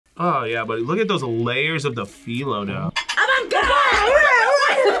Oh yeah, but look at those layers of the phyllo dough.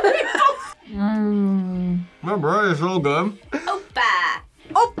 My bread is so good. Oppa!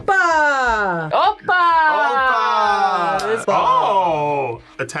 Oppa! Oppa! Oppa! Oh,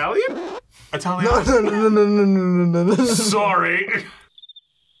 Italian? Italian? No. Sorry.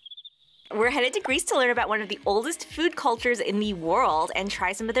 We're headed to Greece to learn about one of the oldest food cultures in the world and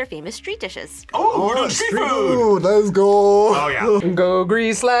try some of their famous street dishes. Oh, we're doing street food. Food, let's go. Oh yeah. Go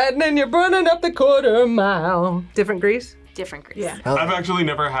Grease Latin and you're burning up the quarter mile. Different Greece? Different Greece. Yeah. I've actually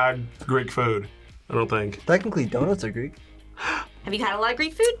never had Greek food. I don't think. Technically, donuts are Greek. Have you had a lot of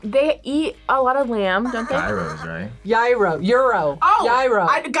Greek food? They eat a lot of lamb, don't they? Gyros, right? Gyro. Euro. Oh, Gyro.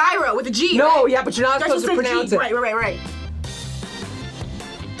 gyro with a G. No, right? yeah, but you're not supposed to pronounce it. Right.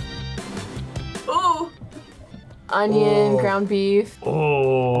 Ooh. Onion, ground beef.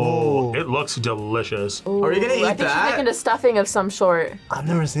 Oh, it looks delicious. Ooh, Are you gonna eat I think she's that? making a stuffing of some sort. I've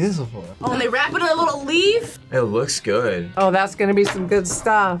never seen this before. Oh, and they wrap it in a little leaf. It looks good. Oh, that's gonna be some good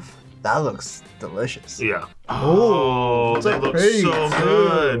stuff. That looks delicious. Yeah. Oh, it's they like look pretty, so too.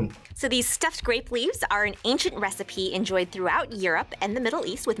 good. So these stuffed grape leaves are an ancient recipe enjoyed throughout Europe and the Middle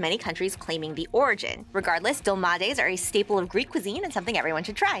East, with many countries claiming the origin. Regardless, dolmades are a staple of Greek cuisine and something everyone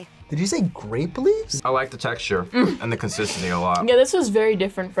should try. Did you say grape leaves? I like the texture and the consistency a lot. Yeah, this was very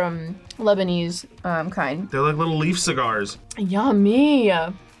different from Lebanese kind. They're like little leaf cigars. Yummy.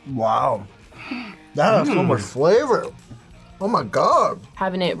 Wow. That has so much flavor. Oh my God.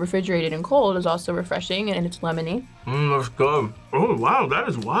 Having it refrigerated and cold is also refreshing, and it's lemony. Looks good. Oh wow, that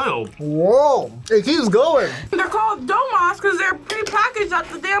is wild. Whoa. It keeps going. They're called Dolmades because they're prepackaged at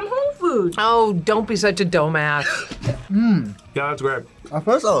the damn Whole Foods. Oh, don't be such a dumbass. Yeah, that's great. At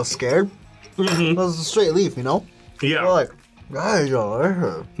first I was scared. It was a straight leaf, you know? Yeah. We're like, guys,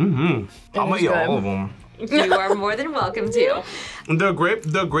 delicious. I'm gonna eat all of them. You are more than welcome to. The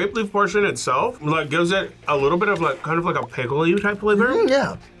grape leaf portion itself like gives it a little bit of like kind of like a pickly type flavor.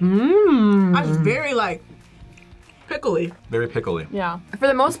 Yeah. That's very like pickly. Very pickly. Yeah. For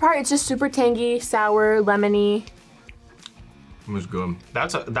the most part, it's just super tangy, sour, lemony. It was good. That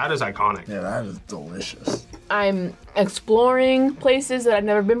is iconic. Yeah, that is delicious. I'm exploring places that I've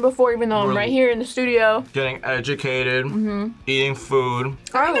never been before, even though I'm right here in the studio. Getting educated, eating food.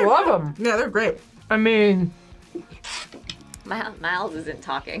 I love them. Yeah, they're great. I mean, Myles isn't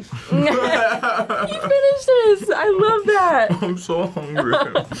talking. He finished this. I love that. I'm so hungry.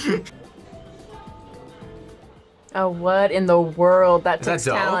 Oh, what in the world? That takes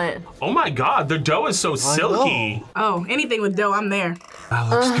that dough? talent. Oh my God, the dough is so silky. know. Oh, anything with dough, I'm there. That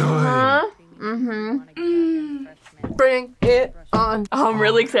looks good. bring it on. I'm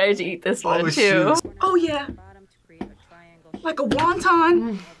really excited to eat this one too. shoot. Oh yeah. Like a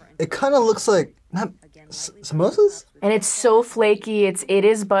wonton. It kind of looks like, not samosas? And it's so flaky. It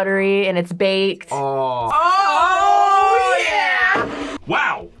is buttery and it's baked. Oh. Oh yeah.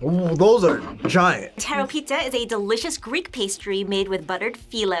 Wow. Ooh, those are giant. Tiropita is a delicious Greek pastry made with buttered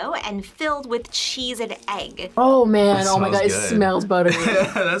phyllo and filled with cheese and egg. Oh man, oh my smells god, it good. smells buttery.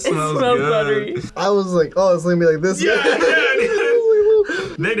 That smells Smells good. buttery. I was like, oh, it's gonna be like this. Yeah,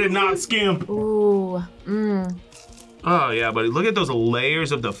 they did not skimp. Ooh, Oh yeah, but look at those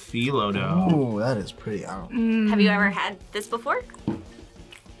layers of the phyllo dough. Ooh, that is pretty out. Have you ever had this before?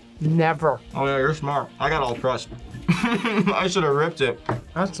 Never. Oh yeah, you're smart. I got all trust. I should have ripped it.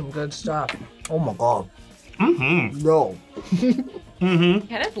 That's some good stuff. Oh my God. Mm-hmm. No.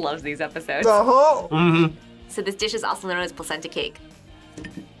 Kenneth loves these episodes. Uh-huh. Mm-hmm. So this dish is also known as placenta cake.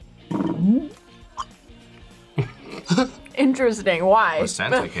 interesting. Why?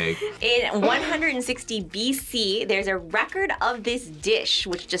 Placenta cake. In 160 BC, there's a record of this dish,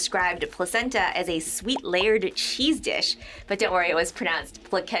 which described placenta as a sweet layered cheese dish. But don't worry, it was pronounced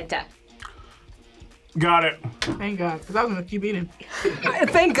placenta. Got it. Thank God, because I was gonna keep eating.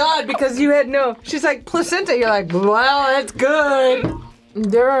 Thank God, because you had no. She's like, placenta. You're like, well, that's good.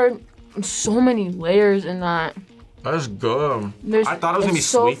 There are so many layers in that. That's good. There's- I thought it was gonna be it's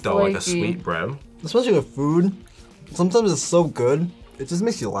so sweet though, like a flaky. sweet bread. Especially with food, sometimes it's so good, it just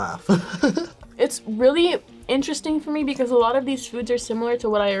makes you laugh. It's really interesting for me because a lot of these foods are similar to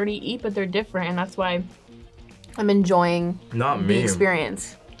what I already eat, but they're different, and that's why I'm enjoying Not the me.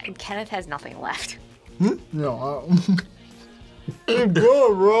 experience. And Kenneth has nothing left. No, it's good,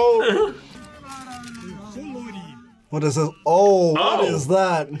 bro. What is this? Oh, what is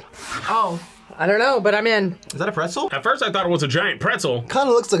that? Oh, I don't know, but I'm in. Is that a pretzel? At first I thought it was a giant pretzel. Kind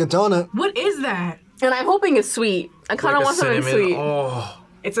of looks like a donut. what is that? And I'm hoping it's sweet. I kind of Like a want something cinnamon. sweet. Oh.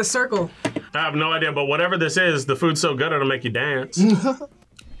 It's a circle. I have no idea, but whatever this is, the food's so good it'll make you dance.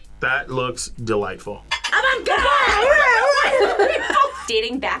 That looks delightful.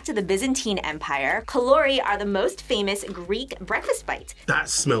 Dating back to the Byzantine Empire, Koulouri are the most famous Greek breakfast bite. That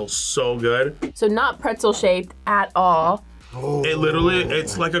smells so good. So not pretzel shaped at all. It literally,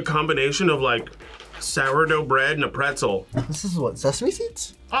 it's like a combination of like sourdough bread and a pretzel. This is what, sesame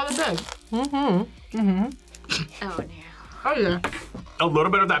seeds? Oh, the bag. Oh no. Oh, yeah. A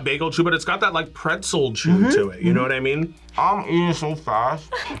little bit of that bagel chew, but it's got that like pretzel chew to it. You know what I mean? I'm eating so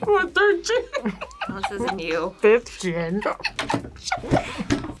fast. We're 13. This isn't you. 15.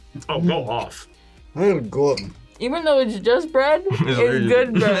 Oh, go off. Very good. Even though it's just bread, it's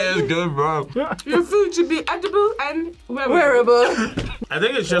good bread. It's good, bro. Your food should be edible and Wearable. I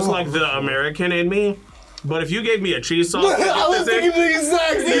think it's just like the American in me. But if you gave me a cheese sauce, I was thinking the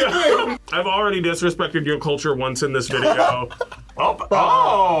exact same thing. I've already disrespected your culture once in this video.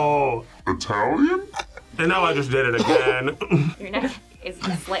 Oh! Italian? And now I just did it again. Your neck is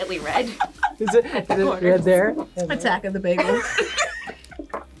slightly red. Is it red there? Attack of the bagel.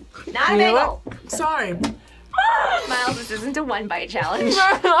 Not a bagel. Sorry. Myles, this isn't a one bite challenge.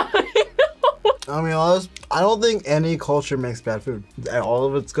 I'll be honest, I don't think any culture makes bad food. All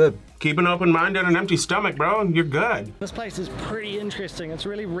of it's good. Keep an open mind and an empty stomach, bro, and you're good. This place is pretty interesting. It's a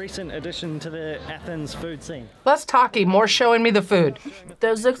really recent addition to the Athens food scene. Less talky, more showing me the food.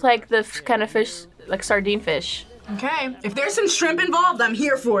 Those look like the kind of fish, like sardine fish. Okay. If there's some shrimp involved, I'm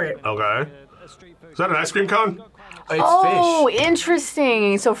here for it. Okay. Is that an ice cream cone? It's Oh, fish.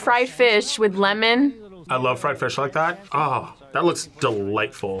 interesting. So fried fish with lemon. I love fried fish like that. Oh, that looks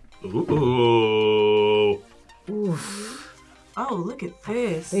delightful. Ooh. Oh, look at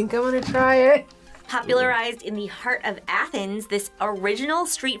this. Think I'm gonna try it. Popularized in the heart of Athens, this original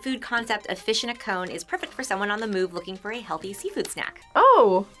street food concept of fish in a cone is perfect for someone on the move looking for a healthy seafood snack.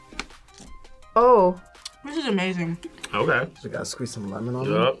 Oh. Oh. This is amazing. Okay. So gotta squeeze some lemon on it.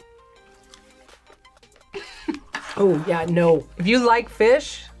 Yup. Oh, yeah, no. If you like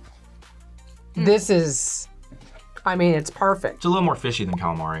fish, this is, I mean, it's perfect. It's a little more fishy than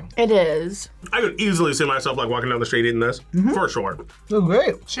calamari. It is. I could easily see myself like walking down the street eating this, for sure. Oh,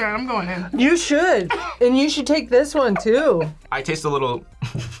 great. Sharon, I'm going in. You should. And you should take this one too. I taste the little,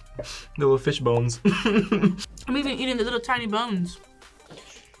 the little fish bones. I'm even eating the little tiny bones.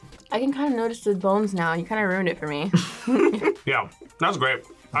 I can kind of notice the bones now. You kind of ruined it for me. Yeah, that's great.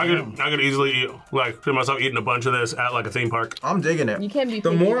 I could easily eat, like, see myself eating a bunch of this at like a theme park. I'm digging it. You can't be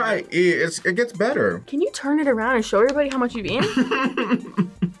The picky. more I eat, it gets better. Can you turn it around and show everybody how much you've eaten?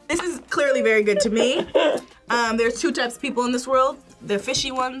 This is clearly very good to me. There's two types of people in this world. The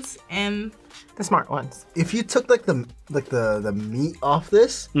fishy ones and The smart ones. If you took like the meat off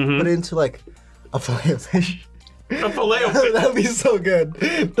this, put it into like a fillet of fish, A filet of fish. that'd be so good.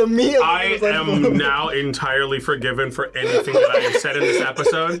 The meat of I it is like am now entirely forgiven for anything that I have said in this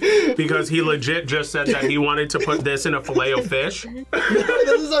episode because he legit just said that he wanted to put this in a filet of fish.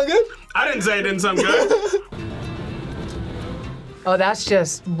 Doesn't sound good? I didn't say it didn't sound good. Oh, that's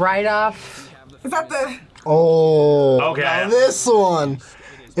just right off. is that the? Oh. Okay. Now this one,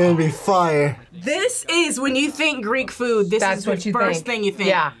 it'd be fire. This is when you think Greek food. This That's is the what you first think. thing you think.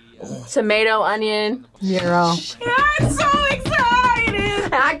 Yeah. Tomato, onion. Gyro. I'm so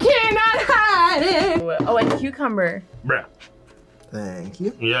excited. I cannot hide it. Oh, and cucumber. Bruh. Thank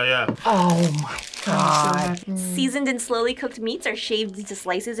you. Yeah. Oh my God. Seasoned and slowly cooked meats are shaved into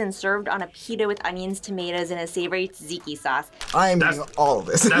slices and served on a pita with onions, tomatoes, and a savory tzatziki sauce. I am That's- eating all of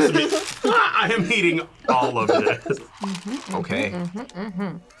this. That's me. I am eating all of this. Okay.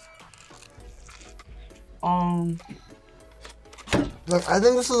 Like, I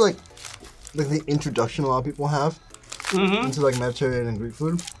think this is like the introduction a lot of people have into like Mediterranean and Greek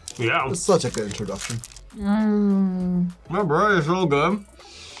food. Yeah. It's such a good introduction. My bread is so good.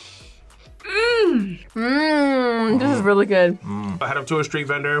 This is really good. Head up to a street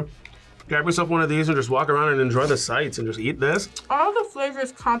vendor, grab yourself one of these and just walk around and enjoy the sights and just eat this. All the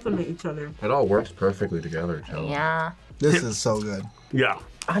flavors complement each other. It all works perfectly together, Joe. Yeah. This is so good. Yeah.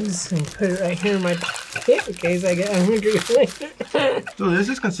 I'm just gonna put it right here in my pocket in case I get hungry later. So this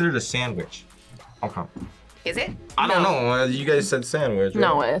is considered a sandwich. Okay. Is it? I don't know. You guys said sandwich. Right?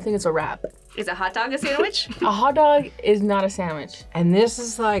 No, I think it's a wrap. Is a hot dog a sandwich? A hot dog is not a sandwich. And this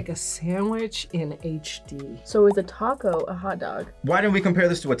is like a sandwich in HD. So is a taco a hot dog? Why didn't we compare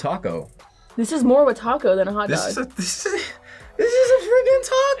this to a taco? This is more of a taco than a hot This dog. is a freaking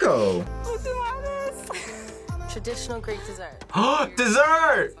taco. Traditional Greek dessert.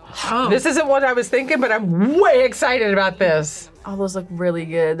 Dessert. This isn't what I was thinking, but I'm way excited about this. All those look really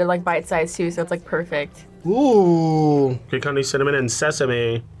good. They're like bite-sized too, so it's like perfect. Ooh. Pecan honey, cinnamon, and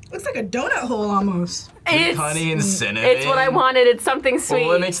sesame. Looks like a donut hole almost. It's, Honey and cinnamon. it's what I wanted. It's something sweet. Well,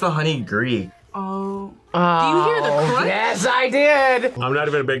 what makes the honey Greek? Oh. Oh, Do you hear the crunch? yes, I did. I'm not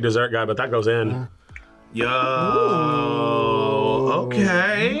even a big dessert guy, but that goes in. Yo.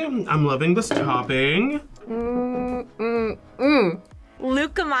 Okay. I'm loving this topping.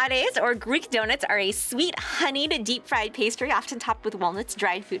 Loukoumades, or Greek donuts, are a sweet, honeyed, deep-fried pastry often topped with walnuts,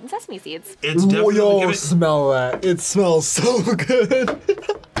 dried fruit, and sesame seeds. It's definitely Yo, smell that. It smells so good.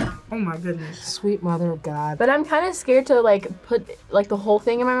 Oh my goodness. Sweet mother of God. But I'm kind of scared to like put like the whole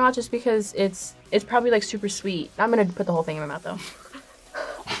thing in my mouth just because it's probably like super sweet. I'm gonna put the whole thing in my mouth though.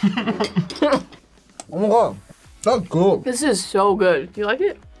 Oh my god. That's good. This is so good. Do you like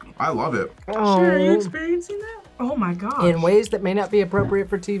it? I love it. Oh, Sure, are you experiencing that? Oh my god. in ways that may not be appropriate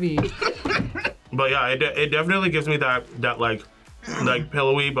for TV. But yeah, it definitely gives me that like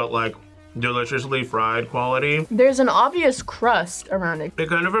pillowy but like deliciously fried quality. There's an obvious crust around it. It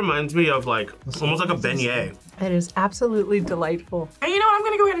kind of reminds me of like almost like a beignet. It is absolutely delightful. And you know what? I'm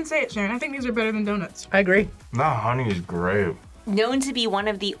gonna go ahead and say it, Sharon. I think these are better than donuts. I agree. That honey is great. Known to be one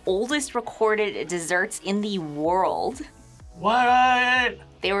of the oldest recorded desserts in the world. What?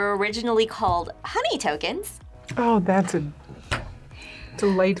 They were originally called honey tokens. Oh, that's a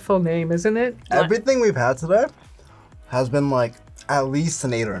delightful name, isn't it? Everything we've had today has been like at least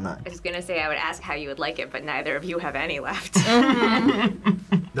an 8 or a 9. I was gonna say I would ask how you would like it, but neither of you have any left.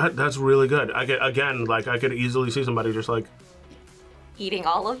 That's really good. I could easily see somebody just like Eating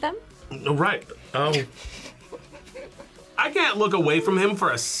all of them? right. Oh. I can't look away from him for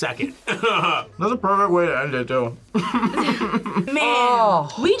a second. That's a perfect way to end it too. Man,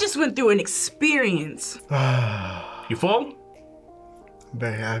 we just went through an experience. You full?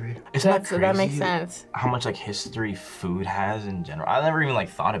 Very happy. Isn't that crazy? That makes sense. How much like history food has in general. I never even like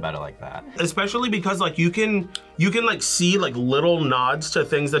thought about it like that. Especially because like you can like see like little nods to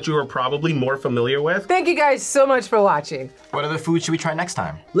things that you are probably more familiar with. Thank you guys so much for watching. What other food should we try next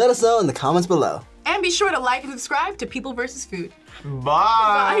time? Let us know in the comments below. And be sure to like and subscribe to People vs. Food.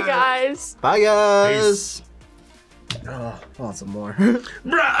 Bye. Bye guys. Bye guys. Peace. Oh, I want some more.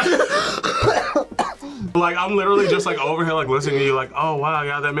 Like I'm literally just like over here like listening to you like, oh wow,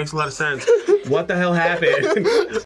 yeah, that makes a lot of sense. What the hell happened?